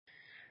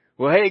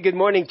Well, hey, good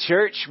morning,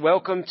 church.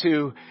 Welcome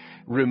to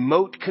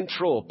Remote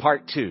Control,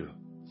 Part 2.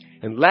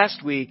 And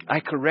last week, I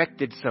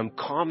corrected some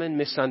common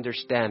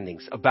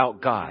misunderstandings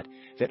about God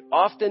that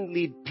often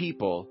lead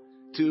people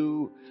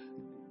to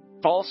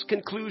false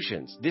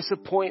conclusions,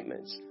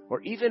 disappointments,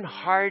 or even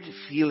hard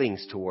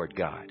feelings toward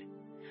God.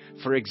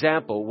 For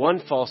example,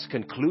 one false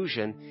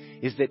conclusion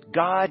is that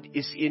God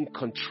is in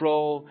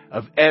control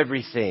of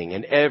everything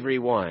and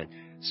everyone,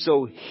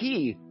 so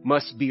He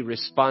must be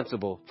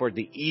responsible for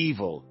the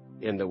evil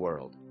in the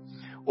world.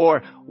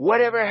 Or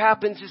whatever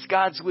happens is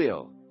God's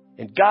will,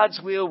 and God's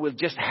will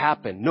just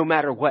happen no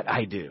matter what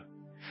I do.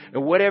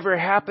 And whatever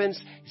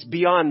happens is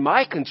beyond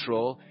my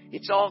control,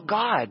 it's all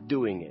God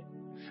doing it.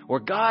 Or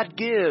God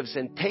gives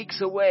and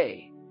takes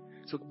away.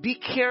 So be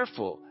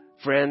careful,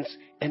 friends,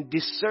 and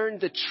discern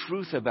the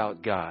truth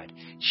about God.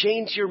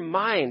 Change your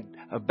mind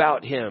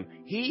about Him.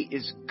 He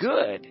is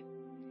good.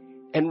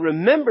 And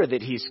remember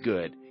that He's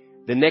good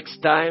the next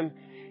time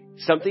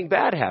something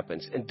bad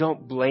happens, and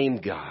don't blame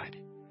God.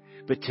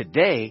 But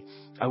today,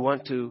 I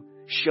want to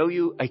show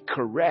you a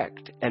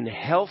correct and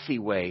healthy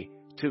way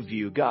to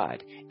view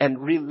God and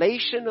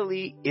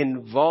relationally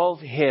involve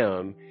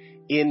Him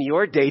in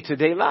your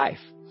day-to-day life.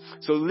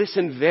 So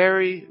listen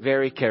very,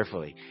 very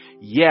carefully.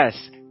 Yes,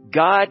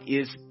 God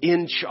is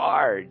in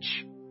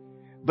charge,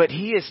 but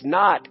He is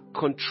not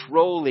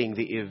controlling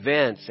the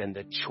events and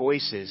the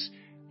choices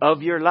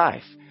of your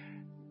life.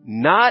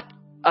 Not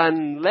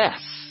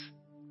unless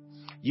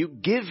you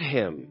give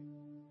Him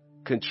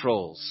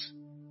controls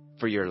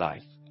for your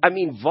life. I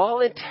mean,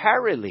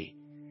 voluntarily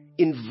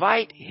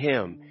invite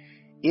Him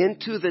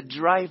into the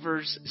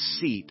driver's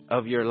seat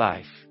of your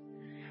life.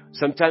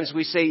 Sometimes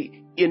we say,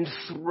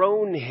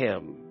 enthrone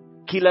Him.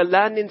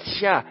 Kilalanin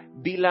siya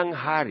bilang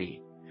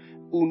hari.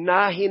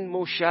 Unahin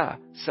mo siya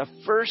sa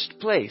first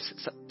place,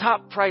 sa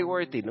top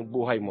priority ng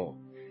buhay mo.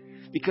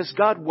 Because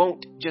God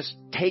won't just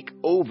take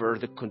over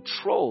the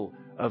control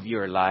of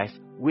your life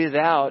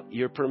without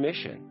your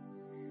permission.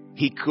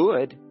 He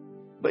could,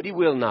 but He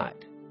will not.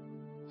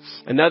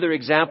 Another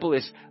example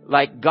is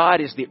like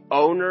God is the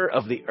owner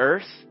of the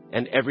earth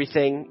and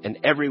everything and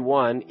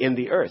everyone in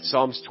the earth.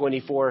 Psalms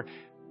 24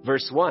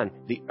 verse 1.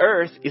 The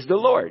earth is the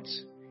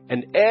Lord's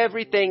and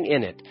everything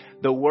in it.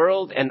 The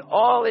world and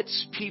all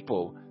its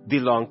people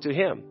belong to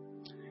Him.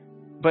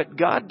 But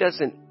God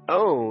doesn't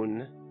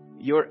own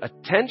your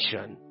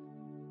attention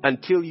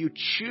until you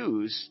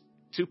choose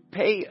to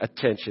pay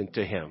attention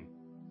to Him.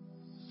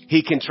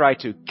 He can try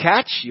to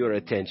catch your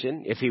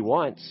attention if He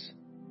wants,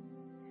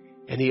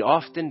 and He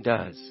often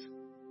does.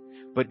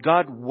 But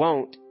God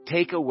won't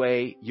take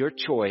away your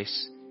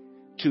choice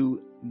to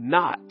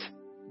not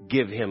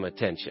give Him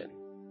attention.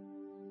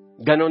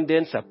 Ganon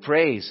din sa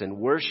praise and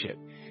worship.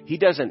 He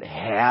doesn't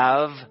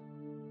have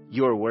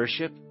your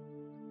worship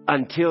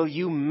until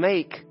you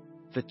make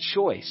the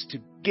choice to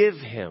give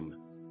Him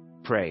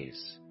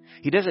praise.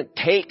 He doesn't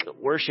take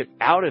worship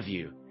out of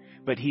you,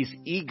 but He's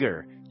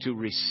eager to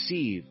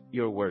receive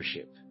your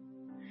worship.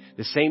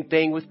 The same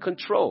thing with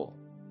control.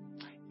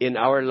 In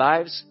our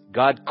lives,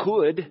 God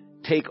could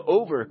take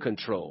over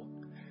control,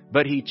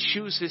 but He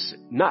chooses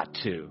not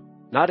to,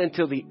 not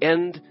until the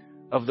end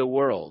of the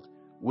world,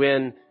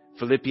 when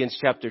Philippians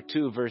chapter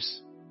 2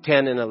 verse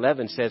 10 and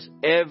 11 says,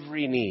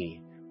 every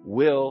knee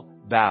will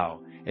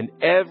bow and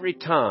every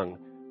tongue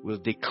will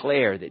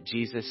declare that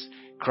Jesus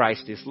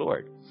Christ is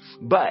Lord.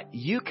 But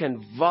you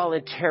can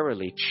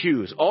voluntarily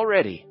choose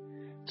already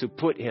to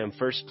put Him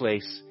first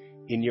place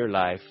in your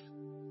life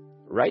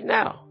right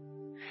now.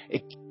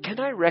 Can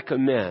I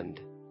recommend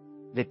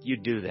that you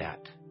do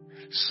that?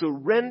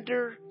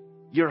 Surrender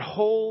your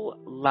whole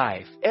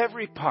life,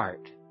 every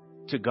part,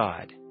 to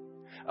God.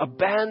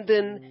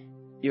 Abandon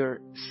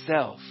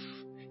yourself.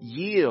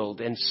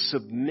 Yield and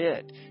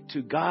submit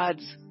to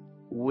God's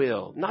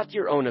will. Not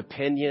your own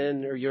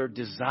opinion or your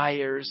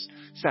desires,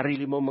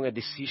 sarili mo mga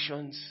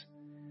decisions.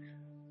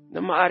 Na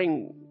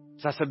maaring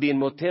sasabihin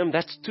mo, Tim,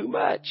 that's too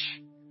much.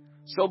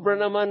 Sobra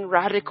naman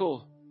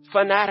radical,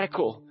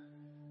 fanatical.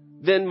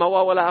 Then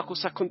mawawala ako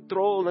sa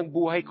control ng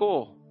buhay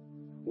ko.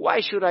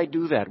 Why should I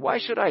do that? Why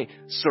should I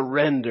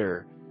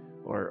surrender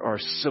or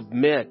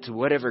submit to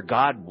whatever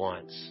God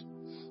wants?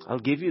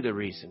 I'll give you the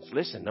reasons.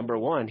 Listen, number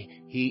one,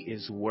 He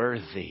is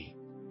worthy.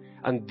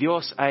 Ang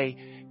Diyos ay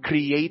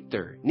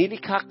creator.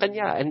 Nilikha ka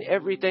niya and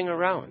everything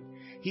around.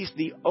 He's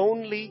the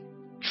only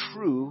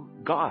true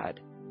God.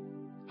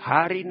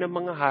 Hari ng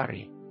mga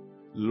hari.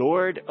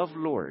 Lord of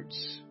lords.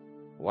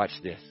 Watch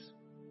this.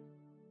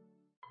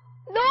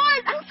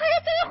 Lord, ang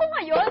saya-saya ko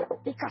ngayon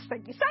because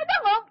nag-isa na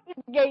mong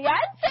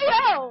igayan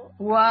sa'yo.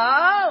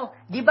 Wow!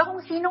 Di ba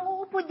kung sinong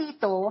uupo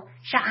dito,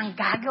 siya ang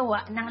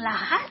gagawa ng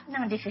lahat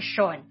ng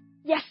desisyon?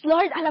 Yes,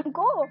 Lord, alam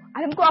ko.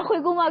 Alam ko ako'y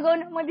gumagawa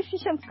ng mga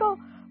decisions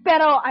ko.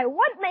 Pero I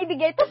want na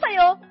ibigay ito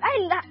sa'yo ay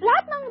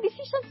lahat ng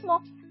decisions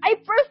mo ay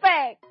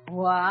perfect.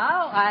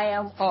 Wow! I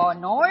am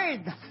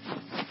honored.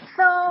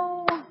 So,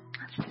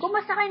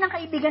 kumusta kayo ng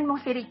kaibigan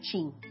mong si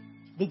Richie?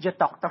 Did you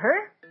talk to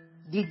her?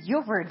 Did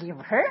you forgive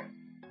her?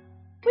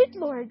 Wait,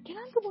 Lord,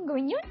 kailangan ko bang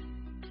gawin yun?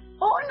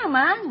 Oo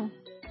naman.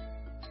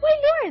 Why,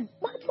 Lord?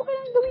 Bakit mo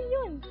lang gawin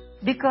yun.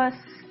 Because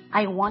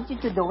I want you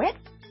to do it?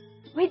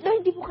 Wait,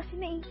 Lord, di mo kasi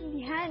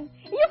naiintindihan.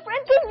 Yung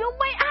friend ko yung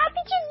may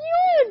attitude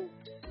yun.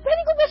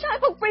 Pwede ko ba siya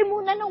ipag-pray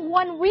muna ng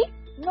 1 week?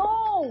 No!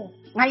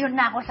 Ngayon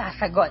na ako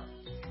sasagot.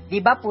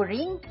 Di ba,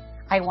 Puring?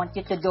 I want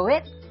you to do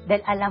it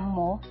dahil alam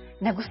mo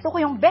na gusto ko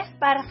yung best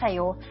para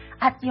sa'yo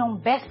at yung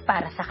best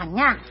para sa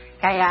kanya.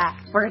 Kaya,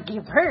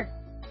 forgive her.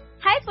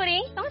 Hi,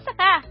 Puring! Kamusta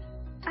ka?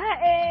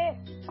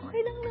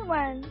 Okay lang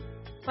naman.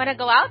 Wanna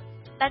go out?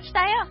 Touch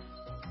tayo.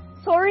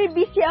 Sorry,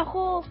 busy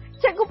ako.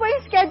 Check ko pa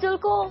yung schedule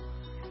ko.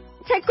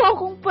 Check ko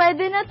kung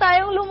pwede na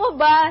tayong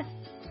lumabas.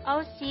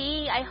 Oh,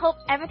 see. I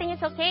hope everything is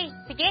okay.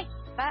 Sige,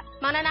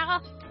 mauna na ako.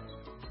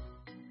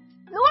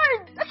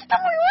 Lord, nakita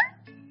mo yun?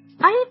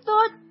 I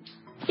thought,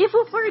 if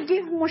you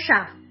forgive mo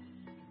siya.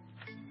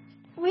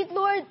 Wait,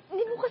 Lord,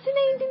 hindi mo kasi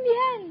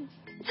naiintindihan.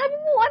 Sabi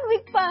mo 1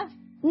 week pa.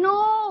 No!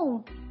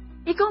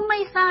 Ikaw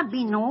may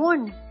sabi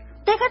nun.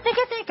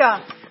 Teka.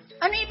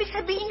 Ano ibig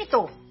sabihin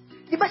nito?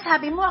 Di ba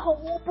sabi mo ako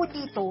uupo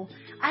dito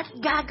at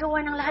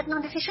gagawa ng lahat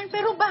ng desisyon,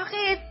 pero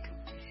bakit?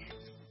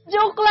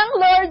 Joke lang,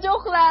 Lord,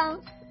 joke lang.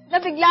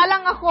 Nabigla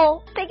lang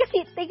ako. Take a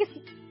seat.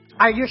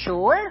 Are you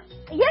sure?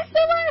 Yes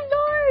naman,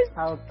 Lord.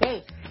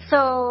 Okay.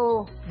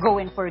 So, go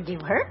and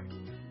forgive her?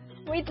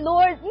 Wait,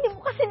 Lord, hindi mo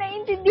kasi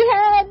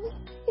naiintindihan.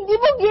 Hindi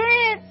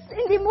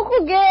mo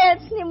ko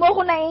gets. Hindi mo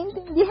ako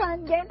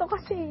naiintindihan. Ganito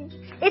kasi.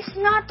 It's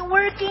not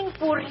working,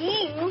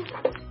 Puring.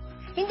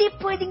 Hindi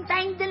pwedeng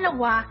tayong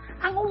dalawa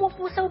ang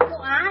umupo sa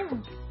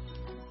upuan.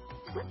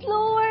 But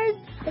Lord,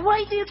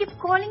 why do you keep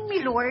calling me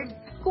Lord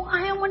kung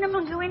ayaw mo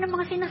namang gawin ang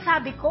mga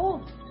sinasabi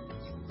ko?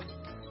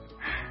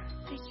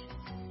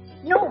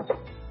 No,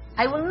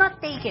 I will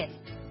not take it.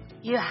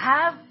 You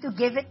have to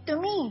give it to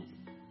me.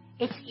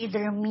 It's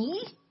either me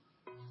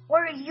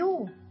or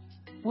you.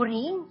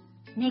 Puring,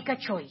 make a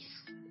choice.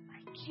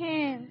 I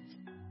can't.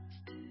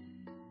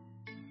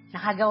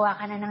 Nakagawa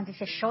ka na ng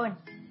desisyon.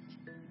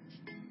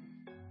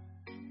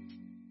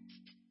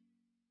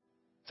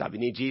 Sabi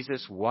ni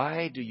Jesus,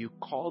 why do you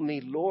call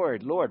me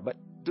Lord, Lord, but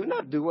do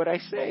not do what I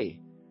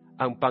say?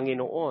 Ang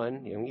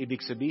Panginoon, yung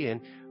ibig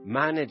sabihin,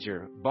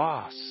 manager,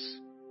 boss,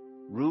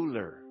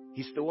 ruler.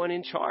 He's the one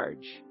in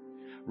charge.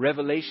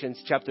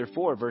 Revelations chapter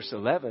 4 verse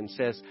 11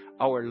 says,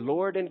 our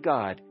Lord and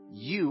God,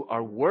 you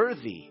are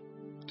worthy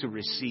to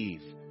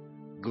receive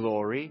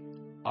glory,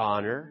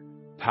 honor,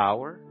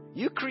 power.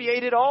 You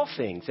created all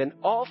things, and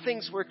all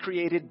things were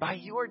created by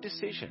your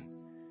decision.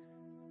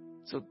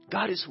 So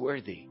God is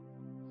worthy.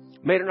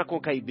 Meron akong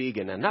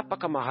kaibigan na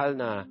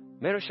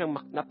meron siyang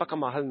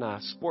napakamahal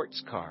na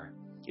sports car.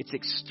 It's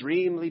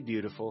extremely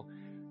beautiful,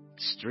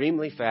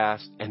 extremely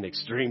fast, and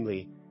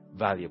extremely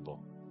valuable.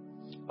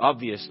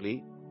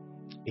 Obviously,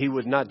 he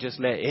would not just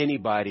let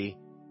anybody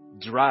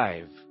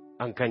drive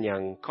ang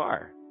kanyang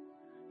car.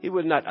 He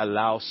would not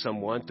allow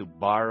someone to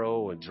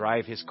borrow and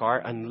drive his car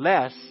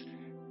unless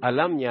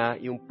alam niya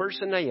yung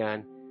person na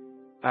yan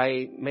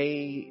ay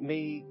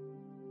may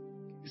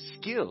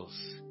skills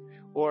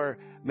or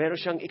meron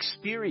siyang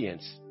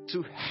experience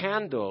to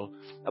handle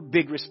a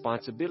big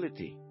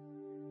responsibility.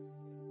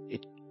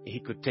 He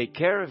could take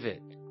care of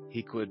it.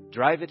 He could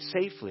drive it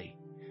safely.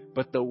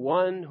 But the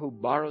one who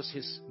borrows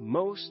his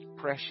most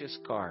precious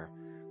car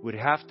would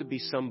have to be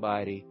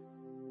somebody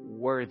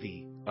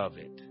worthy of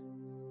it.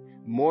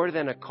 More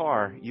than a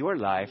car, your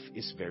life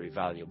is very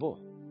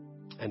valuable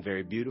and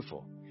very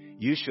beautiful.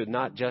 You should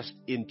not just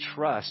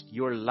entrust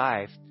your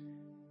life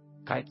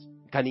kahit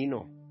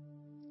kanino.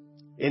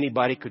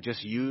 Anybody could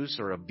just use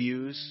or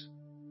abuse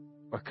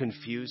or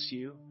confuse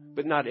you.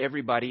 But not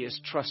everybody is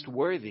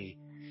trustworthy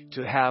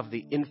to have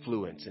the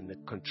influence and the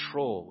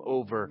control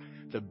over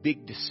the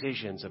big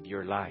decisions of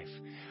your life.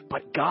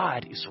 But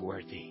God is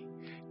worthy.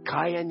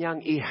 Kaya niyang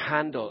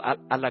i-handle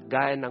at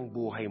alagayan ng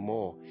buhay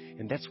mo.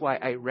 And that's why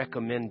I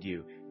recommend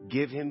you,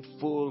 give Him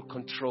full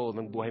control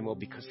ng buhay mo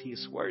because He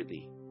is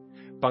worthy.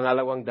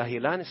 Pangalawang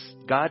dahilan is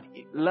God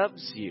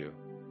loves you.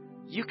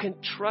 You can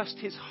trust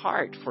His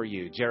heart for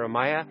you.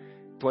 Jeremiah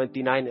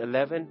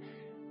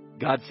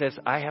 29:11, God says,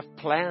 I have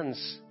plans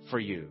for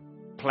you.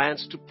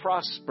 Plans to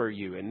prosper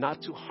you and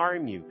not to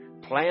harm you.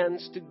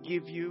 Plans to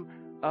give you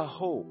a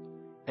hope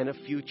and a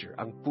future.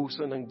 Ang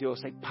puso ng Diyos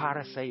ay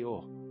para sa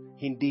iyo,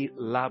 hindi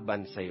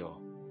laban sa iyo.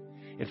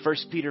 And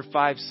 1 Peter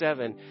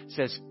 5:7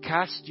 says,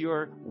 cast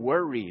your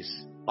worries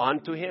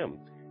onto Him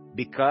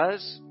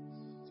because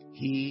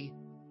He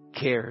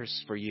cares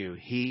for you.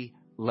 He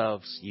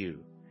loves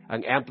you.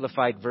 Ang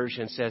Amplified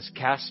Version says,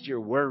 cast your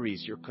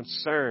worries, your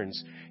concerns,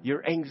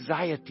 your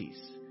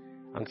anxieties.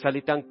 Ang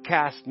salitang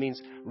cast means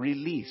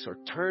release or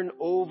turn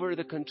over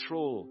the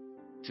control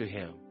to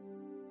Him.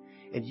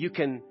 And you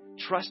can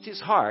trust His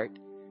heart,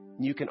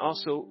 and you can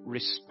also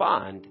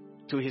respond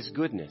to His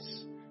goodness.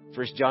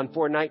 1 John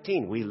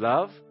 4:19, we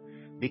love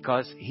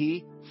because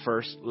He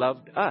first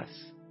loved us.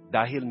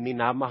 Dahil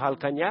minamahal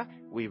ka niya,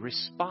 we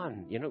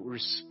respond,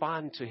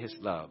 respond to His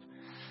love.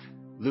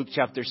 Luke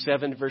chapter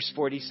 7 verse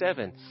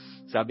 47,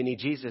 sabi ni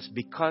Jesus,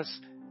 because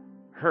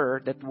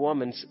that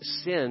woman's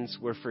sins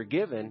were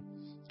forgiven,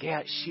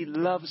 Kaya she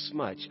loves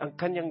much. Ang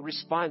kanyang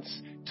response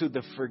to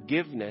the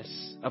forgiveness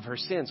of her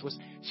sins was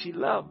she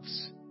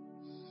loves.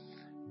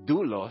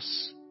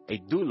 Doulos,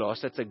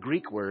 that's a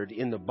Greek word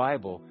in the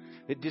Bible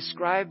that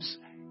describes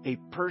a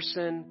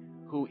person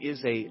who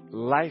is a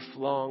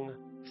lifelong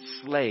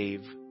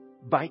slave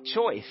by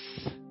choice.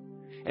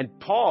 And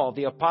Paul,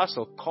 the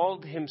apostle,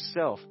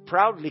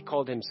 proudly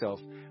called himself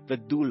the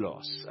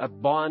doulos, a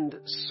bond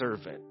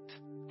servant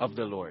of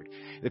the Lord.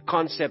 The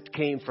concept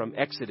came from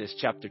Exodus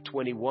chapter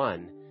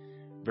 21,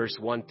 verse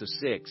 1 to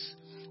 6.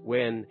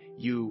 When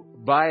you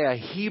buy a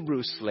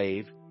Hebrew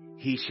slave,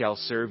 he shall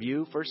serve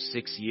you for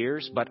 6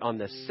 years, but on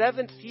the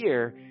 7th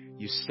year,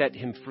 you set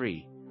him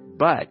free.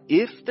 But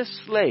if the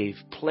slave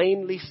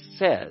plainly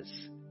says,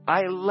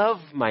 I love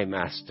my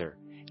master,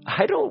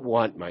 I don't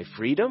want my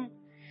freedom,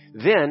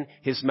 then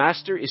his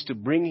master is to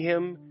bring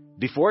him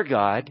before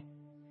God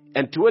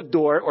and to a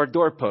door or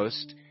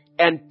doorpost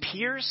and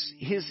pierce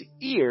his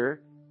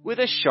ear with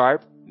a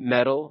sharp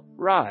metal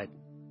rod.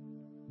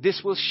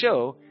 This will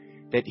show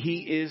that he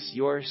is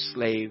your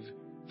slave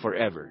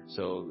forever.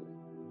 So,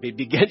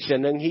 bibigyan siya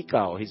ng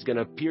hikaw. He's going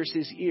to pierce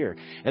his ear.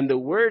 And the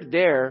word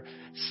there,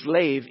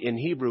 slave in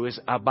Hebrew, is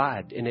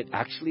abad. And it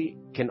actually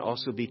can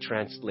also be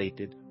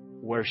translated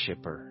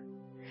worshiper.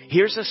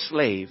 Here's a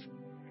slave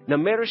na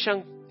meron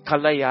siyang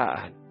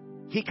kalayaan.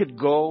 He could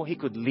go, he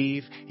could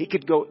leave, he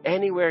could go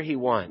anywhere he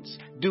wants.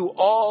 Do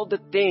all the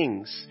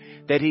things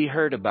that he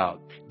heard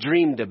about,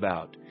 dreamed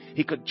about.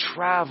 He could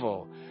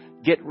travel,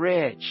 get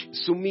rich,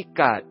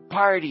 sumikat,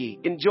 party,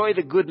 enjoy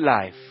the good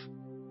life.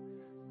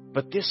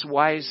 But this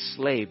wise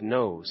slave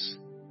knows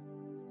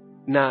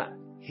na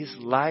his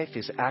life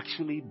is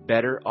actually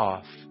better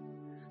off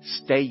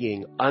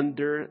staying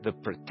under the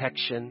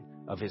protection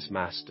of his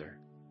master.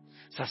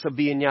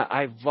 Sasabihin niya,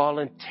 I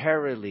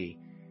voluntarily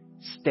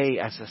stay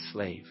as a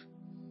slave.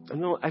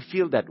 No, I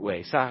feel that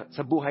way sa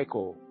buhay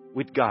ko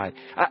with God.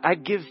 I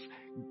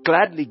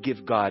gladly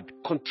give God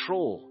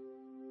control,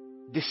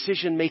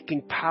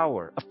 decision-making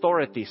power,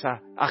 authority sa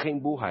aking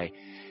buhay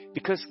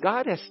because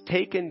God has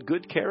taken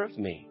good care of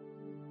me.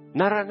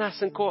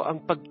 Naranasan ko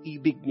ang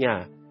pag-ibig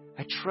niya.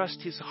 I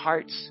trust His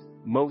heart's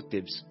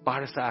motives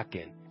para sa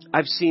akin.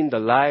 I've seen the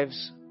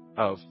lives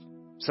of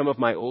some of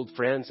my old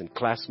friends and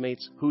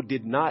classmates who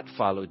did not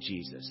follow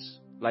Jesus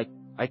like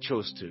I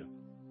chose to.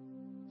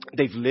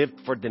 They've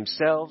lived for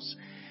themselves.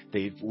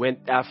 They've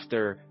went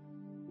after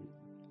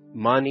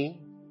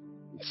money,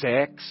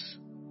 sex,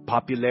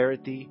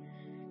 popularity,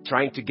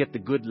 trying to get the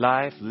good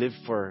life, live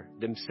for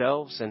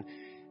themselves. And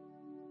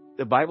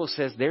the Bible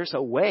says there's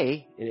a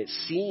way, and it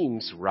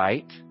seems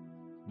right,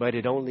 but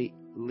it only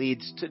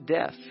leads to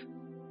death.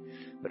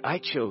 But I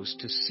chose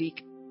to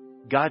seek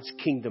God's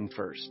kingdom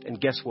first. And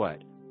guess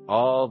what?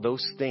 All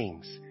those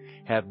things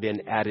have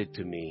been added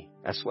to me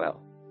as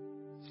well.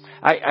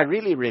 I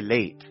really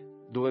relate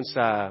doon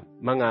sa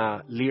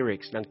mga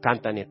lyrics ng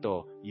kanta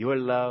nito. Your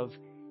love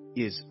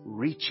is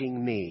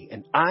reaching me,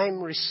 and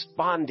I'm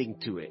responding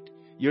to it.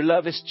 Your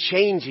love is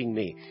changing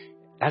me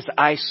as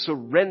I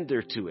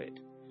surrender to it.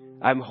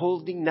 I'm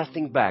holding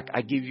nothing back.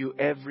 I give you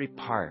every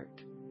part.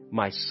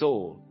 My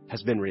soul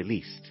has been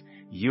released.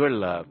 Your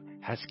love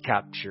has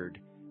captured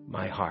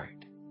my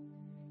heart.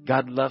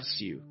 God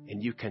loves you,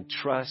 and you can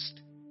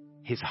trust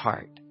His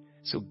heart.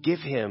 So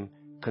give Him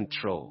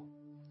control.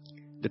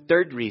 The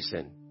third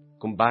reason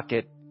kung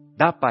bakit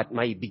dapat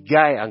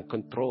maibigay ang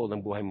control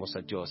ng buhay mo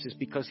sa Diyos is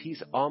because He's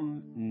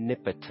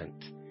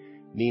omnipotent,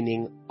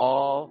 meaning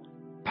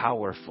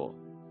all-powerful.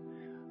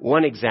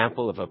 One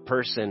example of a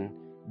person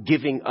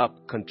giving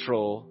up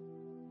control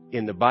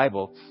in the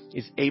Bible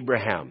is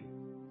Abraham.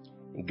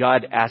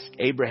 God asked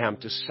Abraham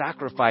to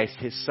sacrifice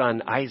his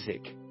son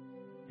Isaac.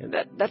 And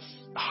that's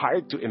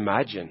hard to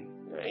imagine.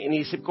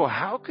 Inisip ko,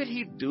 how could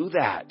he do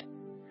that?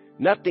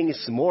 Nothing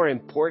is more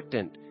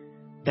important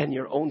than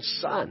your own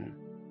son.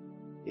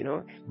 You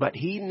know, but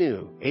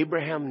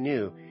Abraham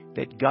knew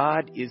that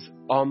God is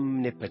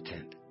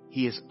omnipotent.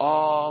 He is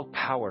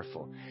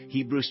all-powerful.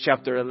 Hebrews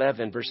chapter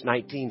 11, verse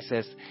 19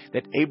 says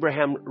that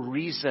Abraham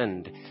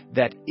reasoned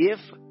that if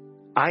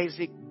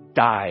Isaac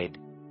died,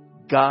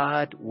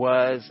 God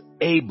was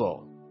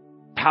able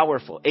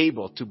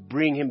to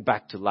bring him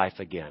back to life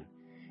again.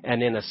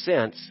 And in a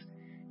sense,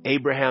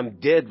 Abraham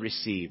did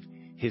receive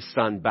his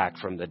son back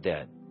from the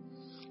dead.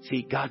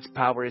 See, God's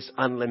power is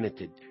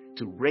unlimited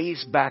to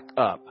raise back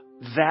up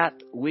that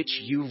which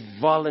you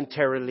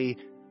voluntarily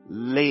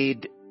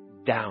laid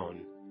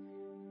down.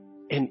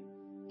 And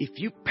if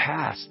you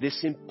pass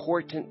this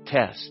important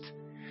test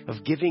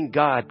of giving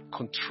God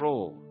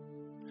control,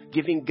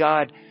 giving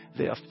God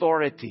the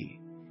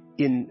authority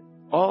in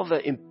all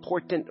the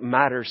important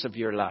matters of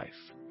your life,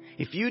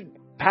 if you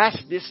pass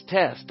this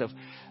test of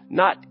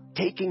not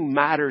taking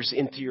matters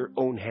into your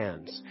own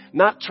hands,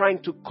 not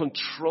trying to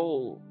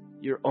control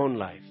your own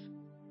life,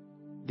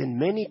 then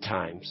many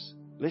times,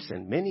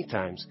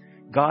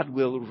 God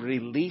will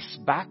release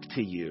back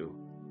to you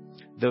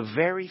the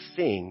very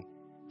thing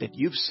that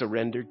you've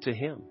surrendered to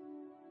Him.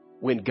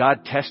 When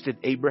God tested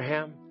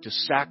Abraham to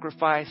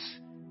sacrifice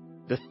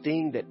the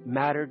thing that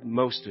mattered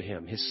most to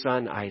him, his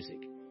son Isaac,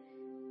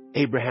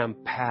 Abraham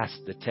passed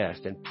the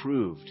test and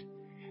proved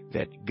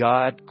that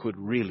God could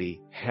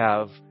really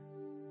have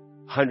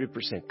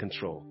 100%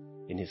 control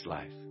in his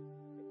life.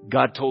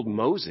 God told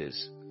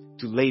Moses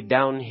to lay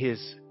down his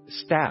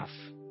staff,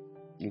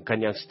 yung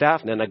kanyang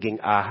staff na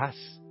naging ahas.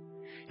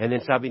 And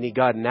then sabi ni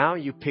God, now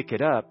you pick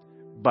it up,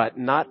 but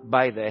not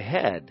by the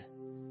head.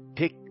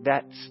 Pick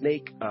that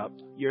snake up,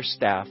 your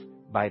staff,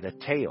 by the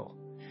tail.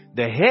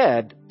 The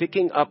head,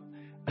 picking up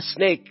a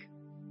snake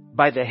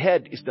by the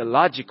head is the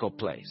logical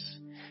place.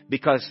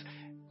 Because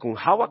kung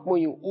hawak mo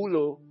yung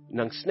ulo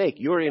ng snake,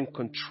 you're in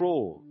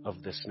control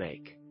of the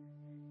snake.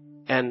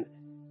 And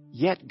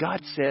yet God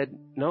said,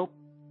 no,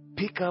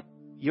 pick up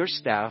your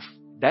staff,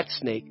 that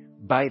snake,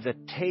 by the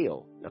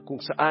tail. Na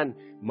kung saan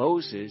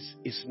Moses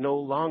is no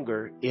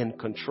longer in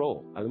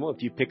control. Alam mo,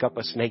 if you pick up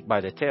a snake by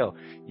the tail,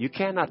 you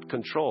cannot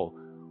control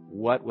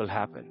what will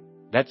happen.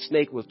 That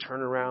snake will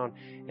turn around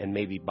and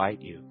maybe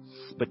bite you.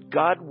 But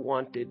God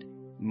wanted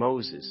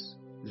Moses,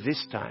 this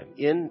time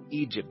in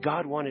Egypt,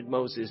 God wanted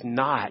Moses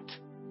not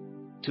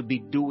to be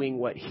doing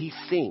what he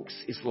thinks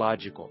is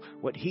logical,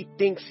 what he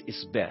thinks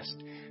is best.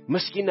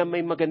 Maski na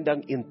may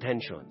magandang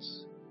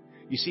intentions.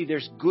 You see,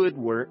 there's good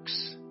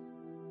works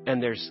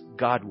and there's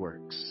God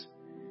works.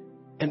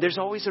 And there's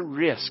always a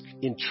risk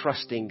in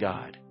trusting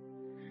God.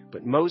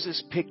 But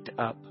Moses picked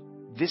up,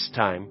 this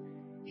time,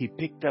 he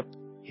picked up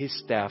his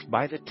staff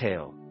by the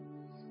tail.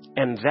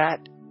 And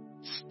that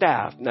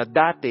staff, na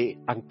dati,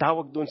 ang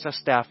tawag dun sa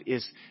staff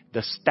is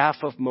the staff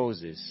of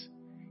Moses.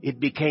 It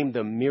became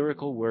the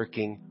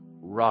miracle-working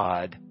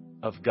rod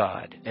of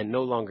God and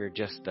no longer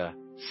just the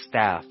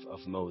staff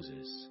of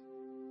Moses.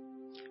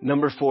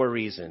 Number 4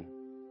 reason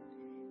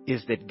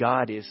is that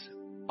God is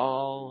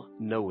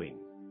all-knowing.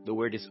 The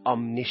word is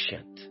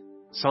omniscient.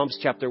 Psalms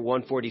chapter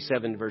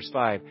 147 verse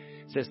 5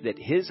 says that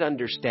his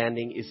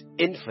understanding is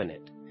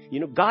infinite. You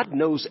know, God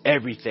knows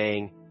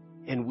everything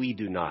and we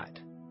do not.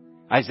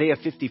 Isaiah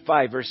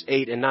 55 verse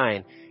 8 and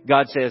 9,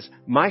 God says,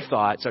 my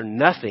thoughts are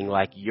nothing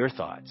like your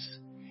thoughts,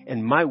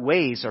 and my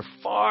ways are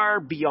far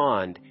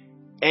beyond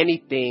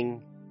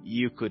anything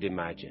you could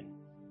imagine.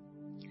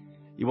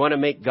 You want to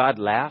make God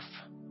laugh?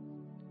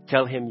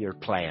 Tell him your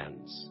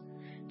plans.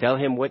 Tell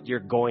him what you're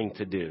going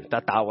to do.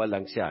 Tatawa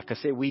lang siya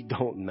kasi we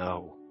don't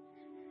know.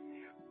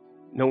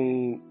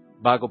 Nung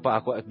bago pa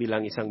ako at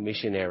bilang isang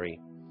missionary,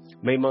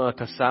 may mga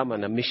kasama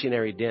na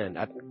missionary din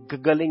at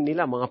gagaling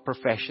nila, mga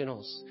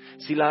professionals.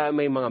 Sila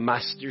may mga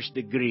master's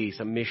degree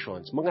sa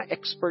missions. Mga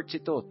experts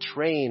ito,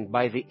 trained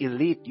by the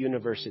elite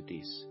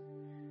universities.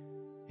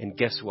 And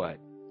guess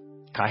what?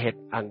 Kahit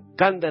ang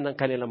ganda ng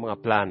kanilang mga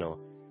plano,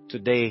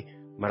 today,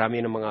 marami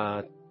ng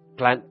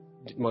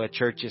mga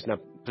churches na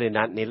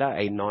plinant nila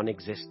ay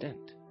non-existent.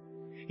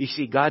 You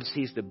see, God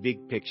sees the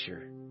big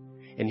picture.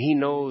 And He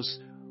knows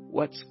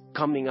what's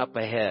coming up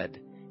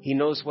ahead. He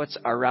knows what's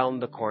around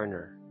the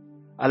corner.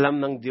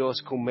 Alam ng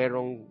Diyos kung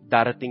merong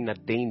darating na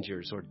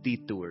dangers or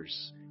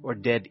detours or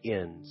dead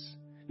ends.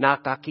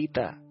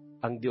 Nakakita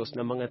ang Diyos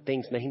ng mga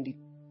things na hindi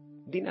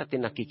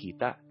natin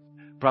nakikita.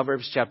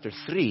 Proverbs chapter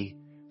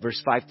 3,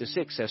 verse 5 to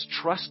 6 says,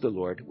 trust the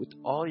Lord with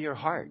all your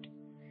heart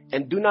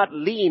and do not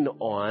lean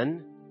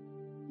on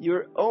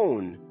your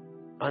own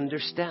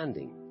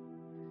understanding.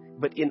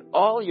 But in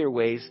all your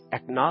ways,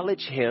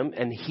 acknowledge Him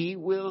and He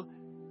will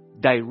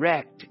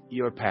direct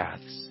your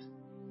paths.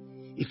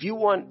 If you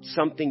want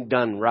something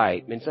done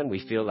right, minsan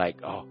we feel like,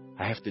 oh,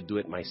 I have to do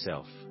it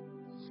myself.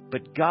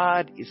 But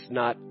God is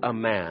not a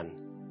man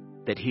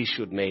that He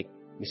should make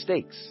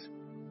mistakes.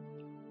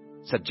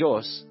 Sa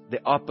Diyos,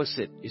 the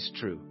opposite is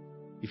true.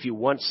 If you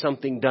want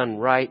something done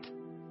right,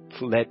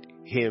 let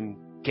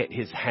Him get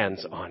His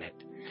hands on it.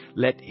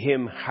 Let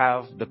Him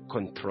have the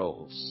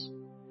controls.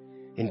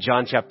 In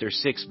John chapter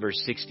 6, verse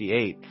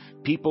 68,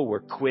 people were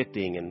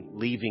quitting and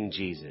leaving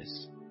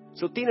Jesus.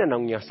 So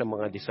tinanong niya sa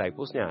mga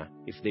disciples niya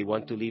if they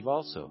want to leave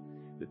also.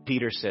 But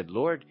Peter said,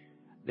 Lord,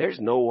 there's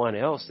no one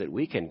else that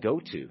we can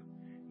go to.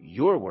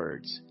 Your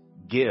words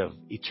give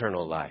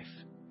eternal life.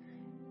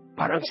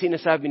 Parang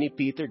sinasabi ni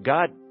Peter,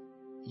 God,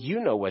 you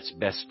know what's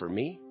best for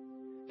me.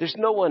 There's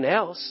no one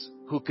else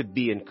who could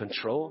be in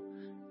control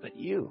but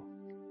you.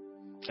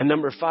 And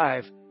number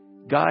 5,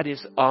 God is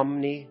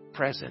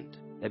omnipresent.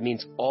 That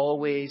means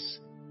always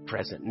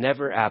present,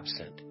 never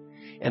absent.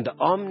 And the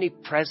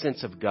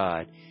omnipresence of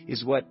God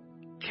is what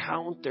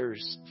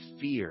counters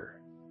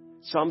fear.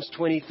 Psalms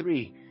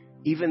 23,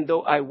 even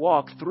though I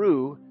walk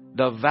through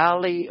the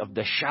valley of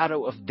the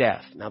shadow of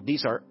death. Now,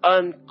 these are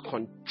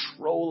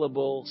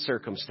uncontrollable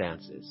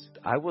circumstances.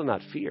 I will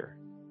not fear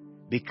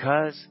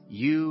because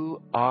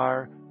you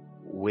are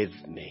with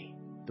me.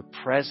 The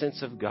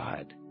presence of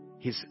God,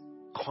 His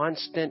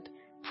constant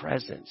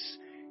presence.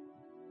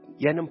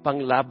 Yan ang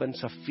panglaban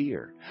sa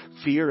fear.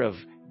 Fear of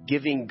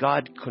giving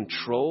God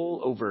control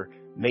over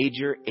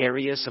major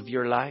areas of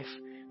your life.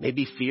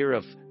 Maybe fear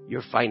of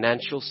your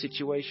financial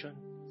situation.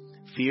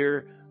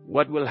 Fear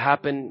what will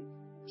happen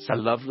sa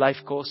love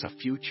life ko, sa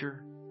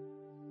future.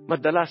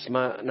 Madalas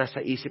nasa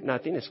isip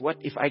natin is, what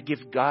if I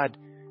give God,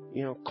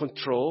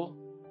 control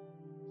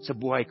sa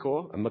buhay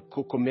ko,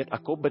 magkukommit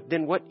ako, but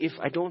then what if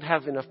I don't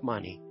have enough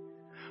money?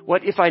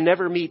 What if I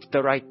never meet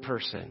the right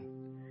person?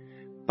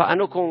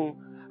 Paano kung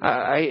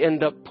I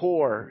end up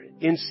poor,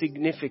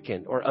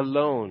 insignificant, or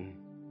alone?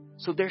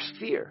 So there's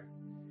fear.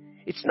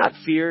 It's not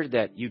fear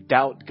that you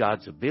doubt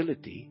God's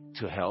ability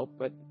to help,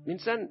 but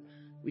minsan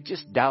we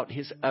just doubt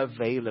His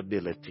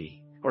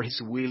availability or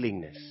His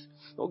willingness.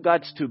 Oh,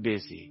 God's too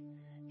busy.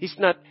 He's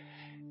not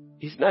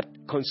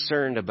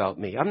concerned about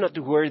me. I'm not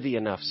worthy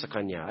enough sa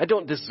Kanya. I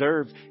don't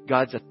deserve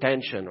God's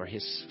attention or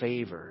His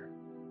favor.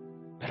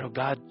 Pero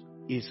God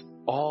is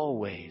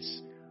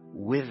always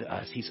with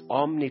us. He's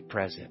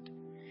omnipresent.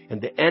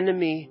 And the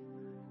enemy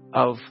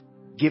of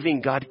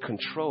giving God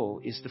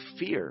control is the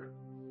fear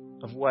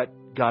of what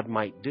God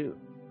might do.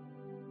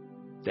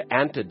 The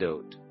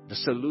antidote, the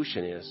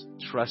solution is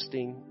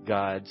trusting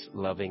God's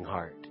loving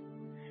heart.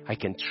 I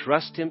can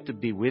trust Him to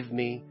be with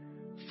me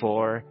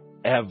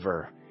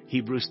forever.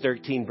 Hebrews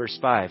 13 verse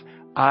 5,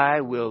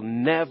 I will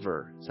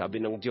never, sabi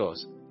ng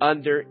Diyos,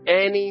 under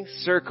any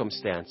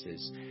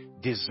circumstances,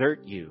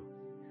 desert you,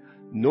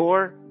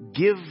 nor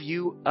give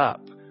you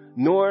up,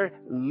 nor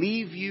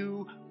leave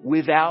you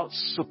without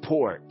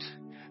support,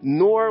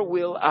 nor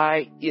will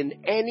I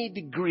in any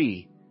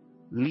degree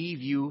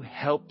leave you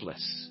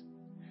helpless,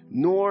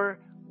 nor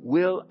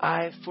will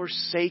I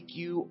forsake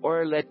you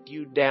or let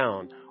you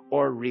down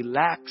or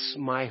relax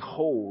my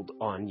hold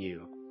on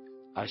you.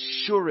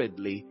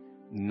 Assuredly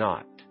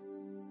not.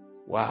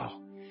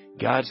 Wow.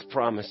 God's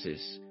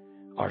promises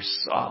are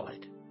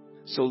solid.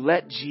 So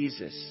let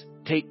Jesus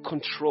take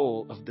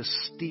control of the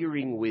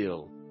steering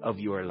wheel of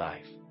your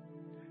life.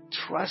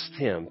 Trust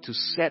Him to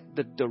set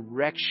the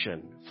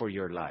direction for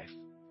your life,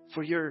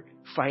 for your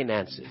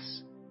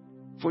finances,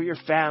 for your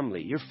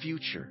family, your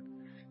future.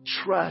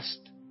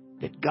 Trust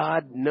that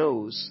God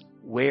knows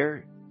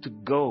where to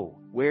go,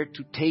 where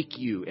to take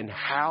you, and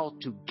how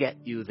to get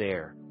you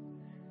there.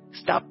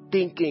 Stop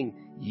thinking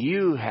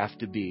you have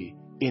to be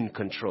in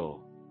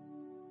control.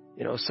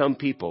 You know, some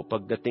people,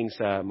 pagdating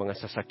sa mga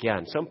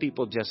sasakyan, some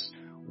people just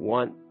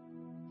want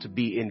to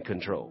be in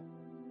control.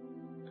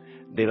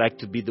 They like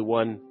to be the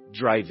one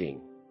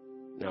driving.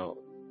 Now,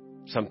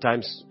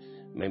 sometimes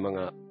may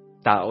mga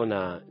tao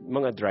na,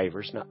 mga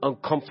drivers na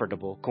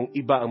uncomfortable kung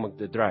iba ang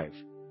magdadrive.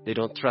 They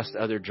don't trust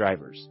other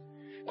drivers.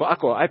 Kung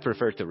ako, I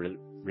prefer to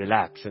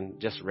relax and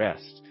just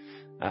rest.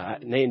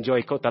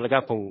 Na-enjoy ko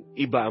talaga kung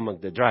iba ang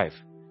magdadrive.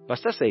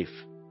 Basta safe.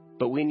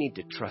 But we need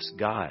to trust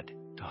God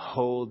to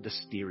hold the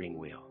steering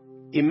wheel.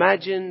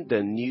 Imagine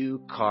the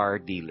new car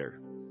dealer.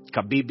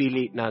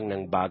 Kabibili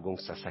ng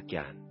bagong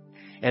sasakyan.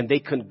 And they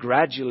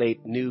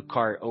congratulate new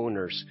car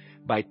owners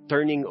by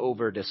turning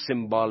over the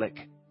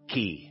symbolic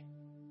key.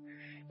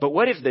 But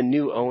what if the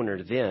new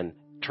owner then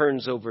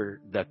turns over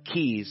the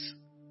keys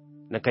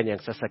ng kanyang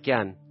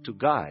sasakyan to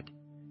God?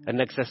 And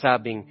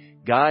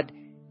nagsasabing, God,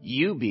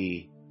 you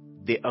be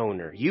the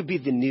owner. You be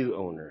the new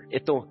owner.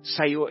 Ito,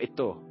 sayo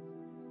ito.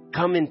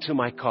 Come into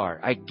my car.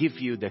 I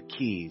give you the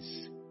keys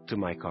to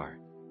my car.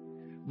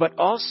 But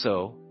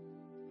also,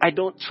 I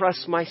don't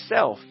trust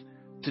myself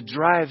to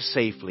drive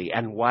safely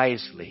and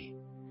wisely.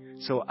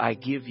 So I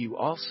give you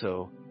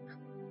also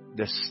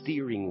the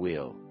steering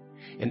wheel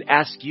and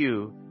ask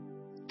you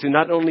to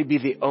not only be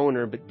the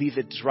owner, but be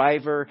the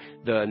driver,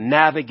 the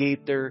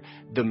navigator,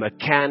 the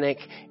mechanic,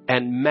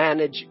 and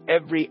manage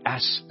every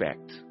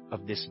aspect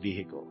of this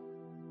vehicle.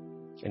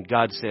 And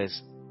God says,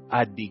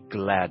 I'd be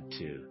glad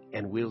to.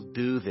 And we'll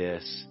do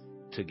this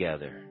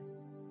together.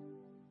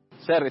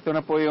 Sir, ito na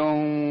po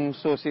yung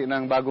susi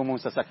ng bago mong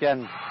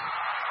sasakyan.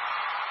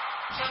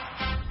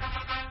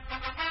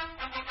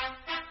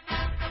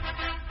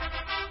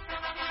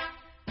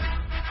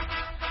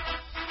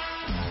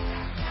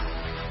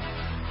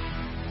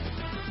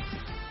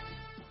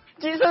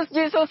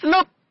 Jesus,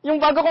 look! Yung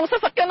bago kong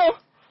sasakyan, oh!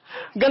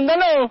 Ganda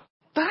na, oh!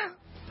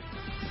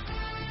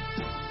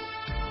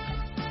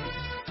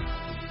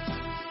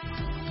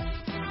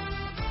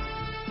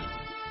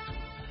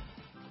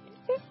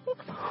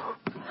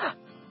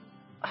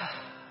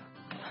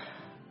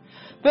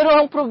 Pero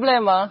ang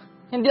problema,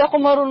 hindi ako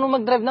marunong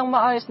mag-drive ng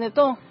maayos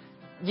nito.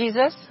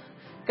 Jesus,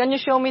 can you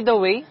show me the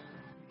way?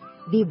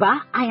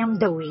 Diba, I am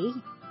the way.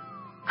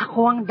 Ako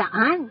ang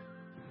daan.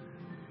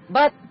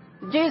 But,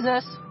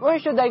 Jesus,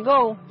 where should I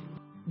go?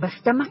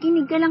 Basta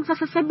makinig ka lang sa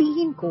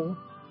sasabihin ko,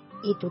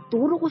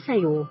 ituturo ko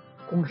sa'yo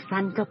kung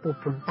saan ka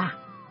pupunta.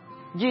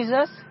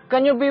 Jesus,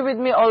 can you be with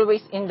me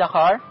always in the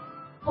car?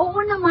 Oo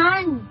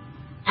naman.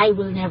 I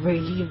will never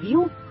leave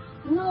you,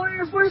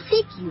 nor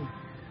forsake you.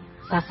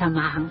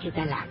 Sasamahan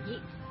kita lagi.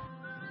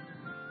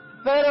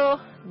 Pero,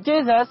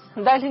 Jesus,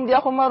 dahil hindi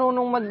ako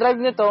marunong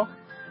mag-drive nito,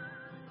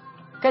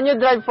 can you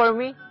drive for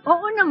me?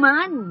 Oo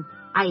naman.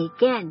 I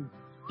can.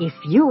 If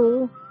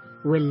you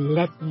will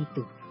let me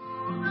to.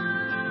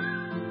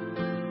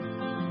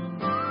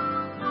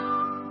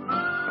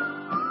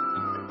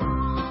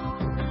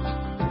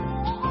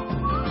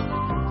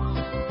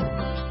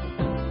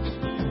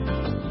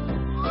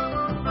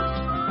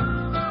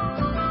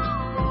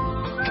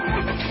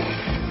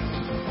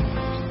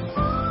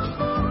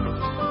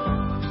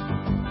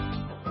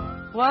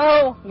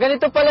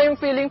 Ganito pala yung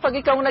feeling pag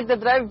ikaw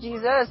nagda-drive,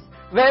 Jesus.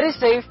 Very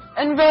safe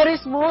and very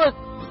smooth.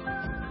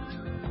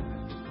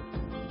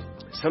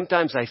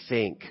 Sometimes I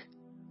think,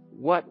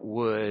 what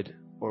would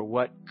or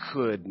what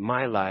could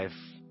my life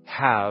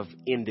have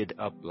ended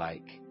up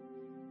like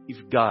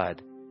if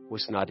God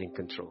was not in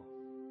control?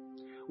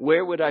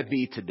 Where would I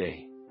be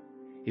today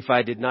if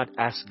I did not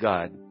ask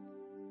God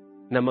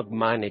na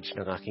mag-manage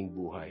ng aking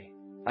buhay?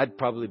 I'd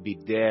probably be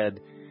dead,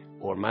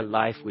 or my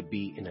life would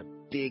be in a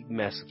big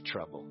mess of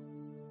trouble.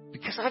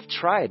 Because I've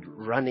tried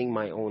running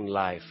my own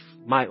life,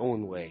 my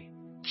own way,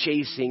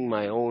 chasing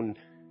my own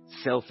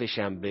selfish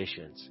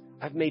ambitions.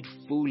 I've made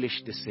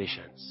foolish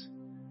decisions.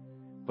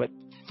 But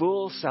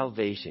full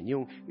salvation,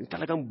 yung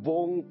talagang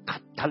buong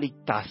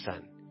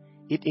kataligtasan,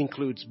 it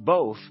includes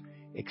both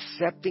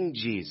accepting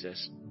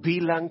Jesus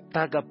bilang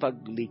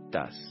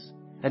tagapagligtas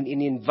and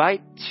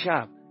in-invite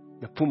siya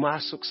na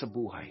pumasok sa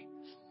buhay.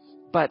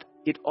 But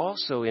it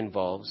also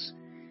involves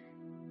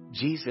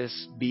Jesus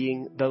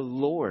being the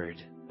Lord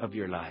of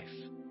your life,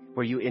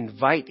 where you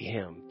invite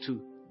Him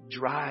to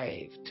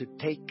drive, to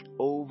take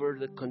over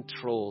the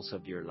controls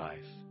of your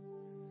life.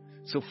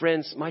 So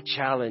friends, my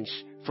challenge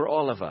for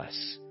all of us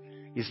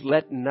is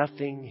let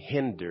nothing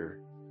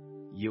hinder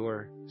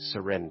your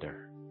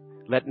surrender.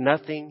 Let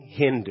nothing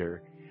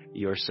hinder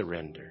your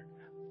surrender.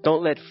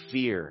 Don't let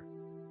fear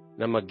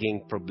na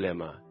maging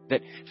problema.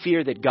 That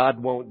fear that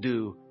God won't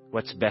do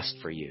what's best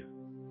for you.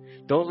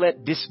 Don't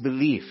let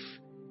disbelief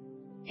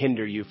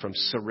hinder you from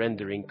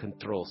surrendering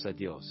control sa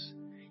Diyos.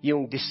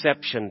 Yung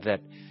deception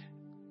that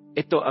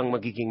ito ang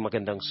magiging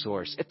magandang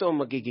source, ito ang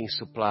magiging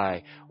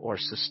supply or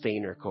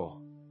sustainer ko.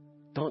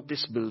 Don't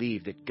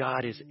disbelieve that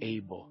God is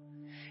able.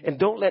 And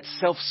don't let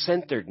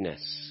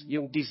self-centeredness,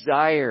 yung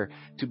desire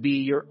to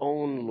be your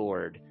own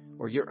Lord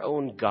or your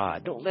own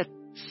God, don't let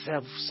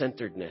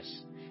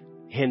self-centeredness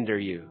hinder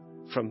you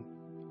from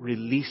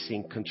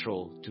releasing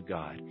control to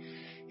God.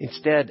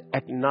 Instead,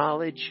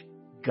 acknowledge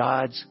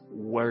God's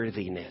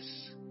worthiness.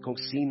 Kung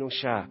sino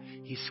siya,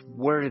 He's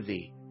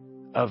worthy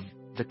of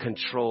the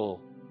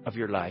control of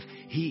your life.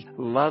 He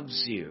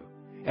loves you.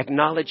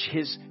 Acknowledge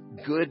His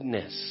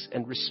goodness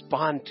and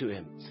respond to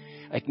Him.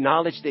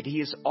 Acknowledge that He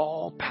is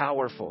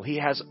all-powerful. He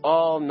has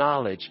all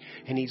knowledge,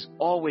 and He's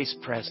always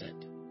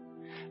present.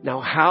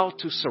 Now, how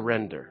to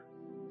surrender?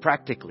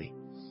 Practically,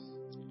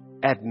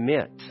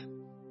 admit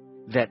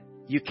that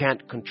you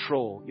can't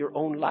control your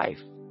own life.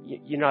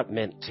 You're not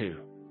meant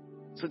to.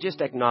 So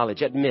just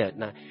acknowledge, admit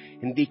na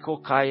hindi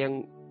ko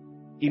kayang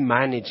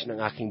i-manage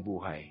ng aking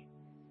buhay.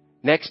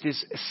 Next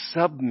is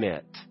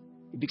submit.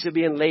 Ibig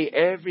sabihin, lay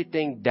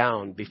everything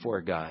down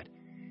before God.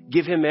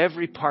 Give Him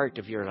every part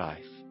of your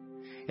life.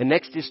 And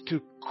next is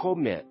to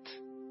commit.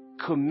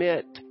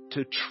 Commit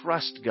to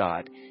trust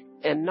God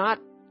and not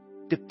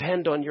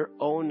depend on your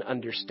own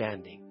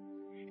understanding.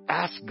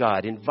 Ask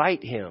God,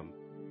 invite Him,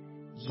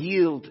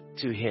 yield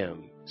to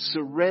Him,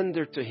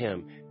 surrender to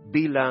Him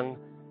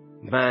bilang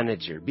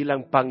manager,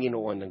 bilang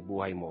Panginoon ng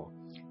buhay mo.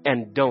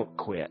 And don't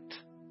quit.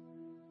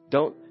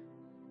 Don't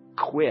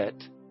quit,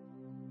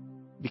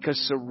 because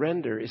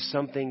surrender is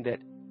something that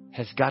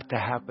has got to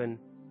happen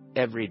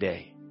every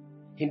day.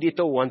 Hindi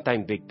ito one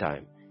time, big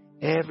time.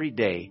 Every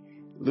day.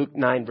 Luke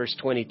 9 verse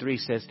 23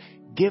 says,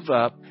 give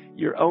up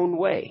your own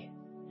way.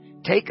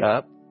 Take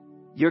up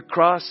your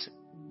cross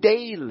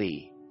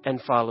daily and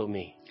follow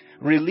me.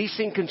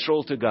 Releasing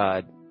control to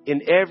God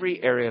in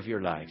every area of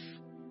your life.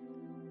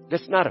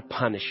 That's not a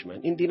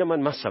punishment. Hindi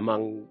naman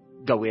masamang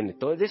gawin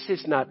ito. This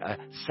is not a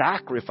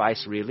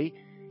sacrifice, really.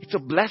 It's a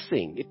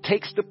blessing. It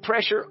takes the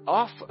pressure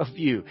off of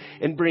you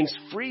and brings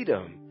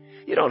freedom.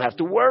 You don't have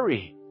to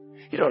worry.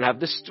 You don't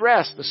have the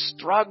stress, the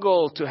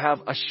struggle to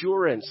have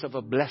assurance of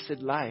a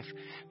blessed life.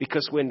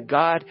 Because when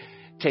God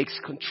takes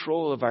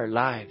control of our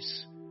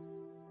lives,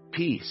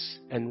 peace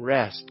and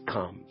rest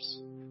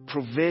comes.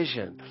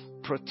 Provision,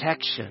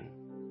 protection,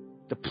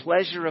 the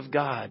pleasure of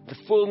God, the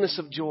fullness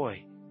of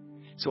joy.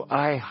 So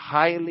I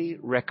highly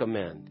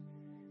recommend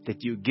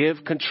that you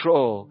give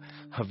control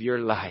of your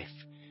life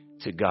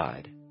to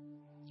God.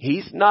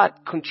 He's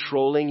not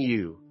controlling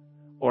you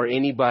or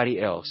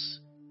anybody else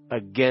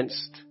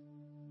against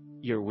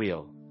your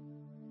will.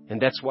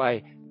 And that's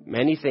why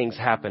many things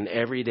happen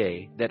every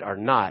day that are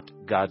not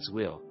God's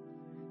will.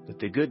 But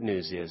the good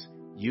news is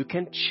you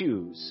can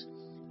choose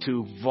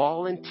to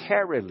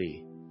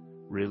voluntarily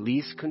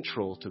release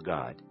control to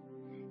God.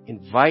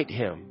 Invite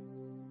Him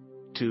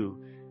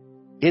to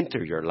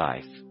enter your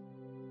life.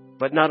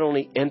 But not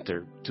only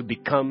enter, to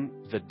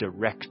become the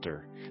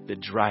director, the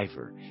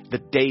driver, the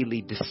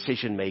daily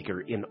decision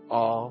maker in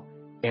all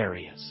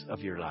areas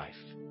of your life.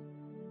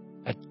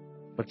 At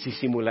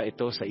magsisimula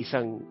ito sa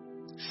isang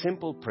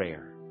simple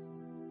prayer.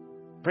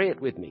 Pray it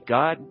with me.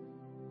 God,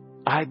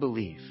 I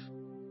believe.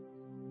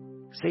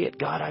 Say it,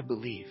 God, I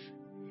believe.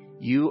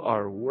 You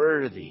are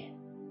worthy.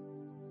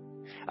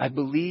 I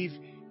believe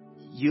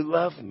you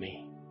love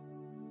me.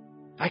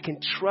 I can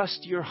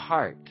trust your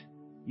heart.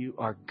 You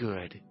are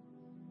good.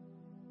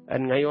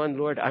 And ngayon,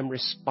 Lord, I'm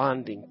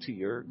responding to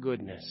your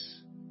goodness.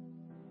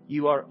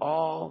 You are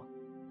all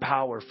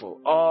powerful,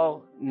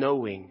 all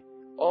knowing,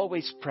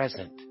 always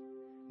present,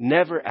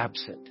 never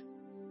absent.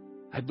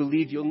 I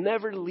believe you'll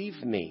never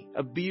leave me,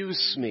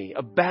 abuse me,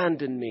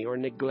 abandon me, or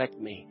neglect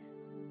me.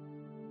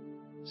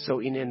 So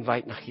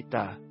in-invite na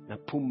kita na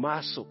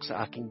pumasok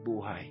sa aking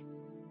buhay.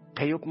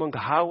 Kayo'y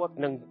maghawak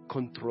ng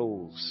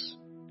controls.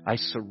 I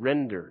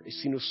surrender.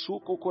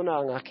 Isinusuko ko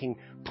na ang aking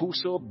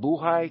puso,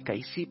 buhay,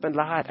 kaisipan,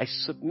 lahat. I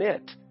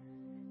submit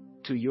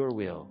to your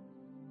will.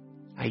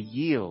 I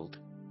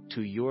yield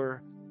to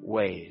your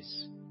ways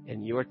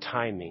and your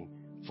timing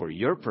for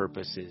your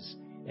purposes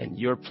and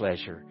your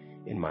pleasure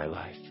in my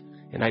life.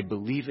 And I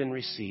believe and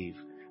receive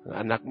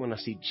ang anak mo na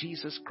si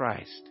Jesus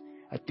Christ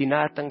at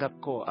tinatanggap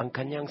ko ang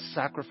kanyang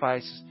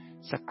sacrifice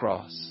sa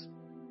cross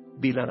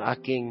bilang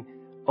aking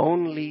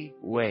only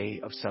way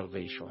of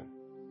salvation.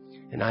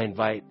 And I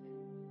invite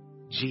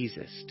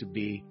Jesus to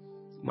be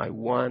my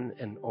one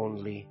and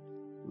only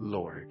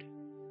Lord.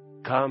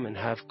 Come and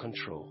have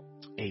control.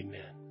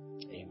 Amen.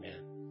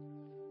 Amen.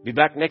 Be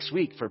back next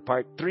week for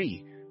part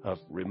 3 of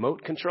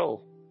Remote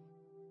Control.